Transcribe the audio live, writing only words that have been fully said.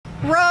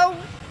Roe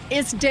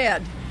is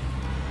dead.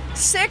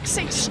 6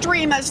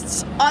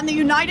 extremists on the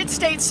United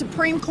States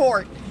Supreme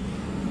Court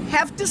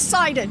have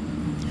decided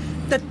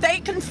that they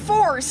can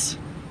force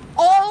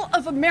all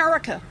of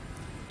America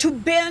to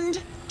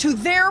bend to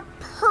their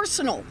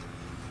personal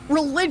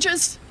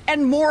religious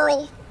and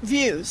moral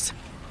views.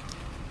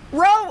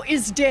 Roe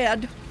is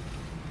dead,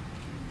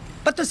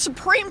 but the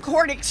Supreme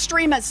Court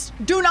extremists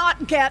do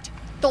not get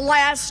the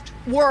last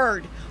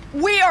word.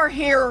 We are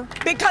here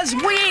because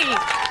we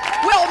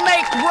will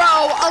make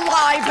Roe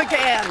alive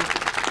again.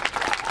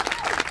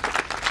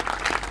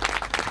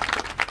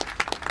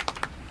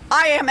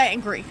 I am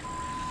angry.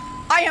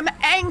 I am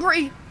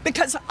angry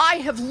because I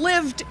have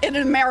lived in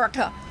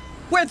America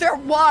where there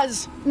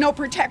was no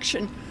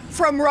protection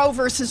from Roe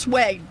versus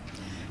Wade.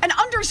 And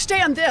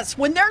understand this,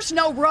 when there's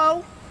no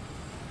Roe,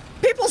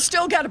 people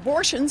still get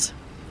abortions.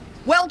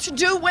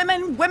 Well-to-do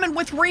women, women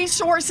with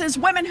resources,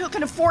 women who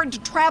can afford to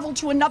travel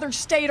to another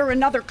state or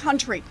another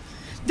country,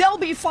 they'll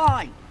be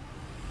fine.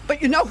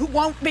 But you know who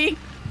won't be?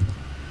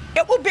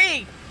 It will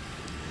be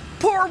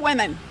poor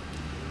women.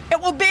 It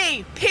will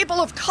be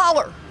people of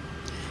color.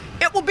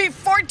 It will be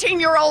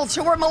 14-year-olds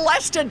who were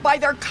molested by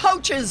their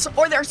coaches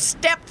or their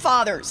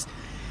stepfathers.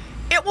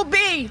 It will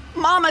be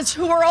mamas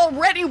who are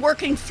already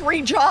working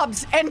 3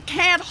 jobs and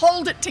can't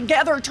hold it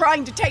together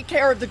trying to take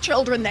care of the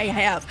children they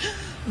have.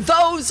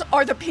 Those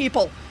are the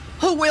people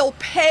who will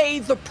pay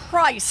the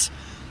price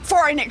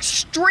for an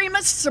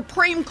extremist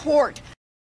Supreme Court